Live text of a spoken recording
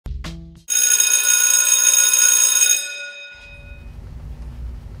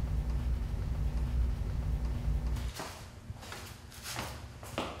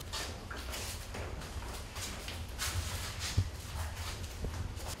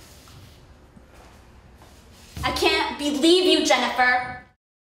believe you, Jennifer.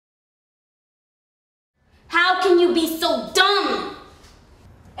 How can you be so dumb?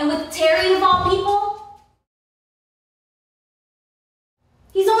 And with Terry of all people,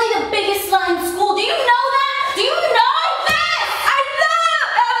 he's only the biggest slut in school. Do you know that? Do you know this? I know,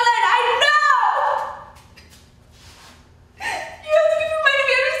 Evelyn, I know! You have to keep reminding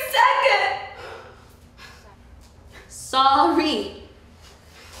me every second. Sorry.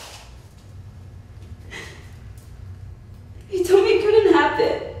 He told me it couldn't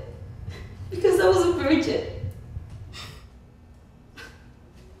happen because I was a virgin.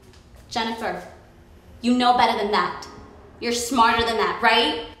 Jennifer, you know better than that. You're smarter than that,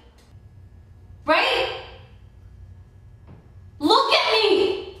 right? Right? Look at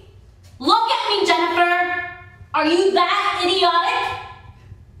me! Look at me, Jennifer! Are you that idiotic?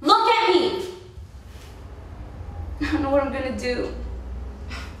 Look at me! I don't know what I'm gonna do.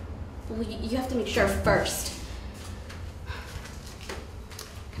 Well, you have to make sure first.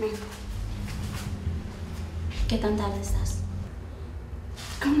 Come here. ¿Qué tan tarde estás?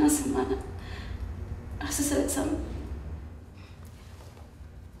 Como una semana. Haces el examen.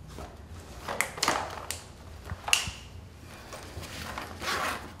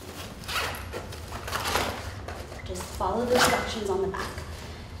 Just follow the instructions on the back.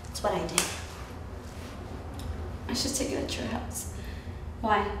 That's what I did. I should take it at your house.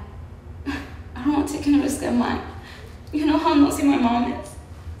 Why? I don't want to take any risk at mine. You know how nosy my mom is.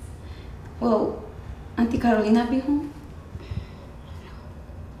 Well, Auntie Carolina be home?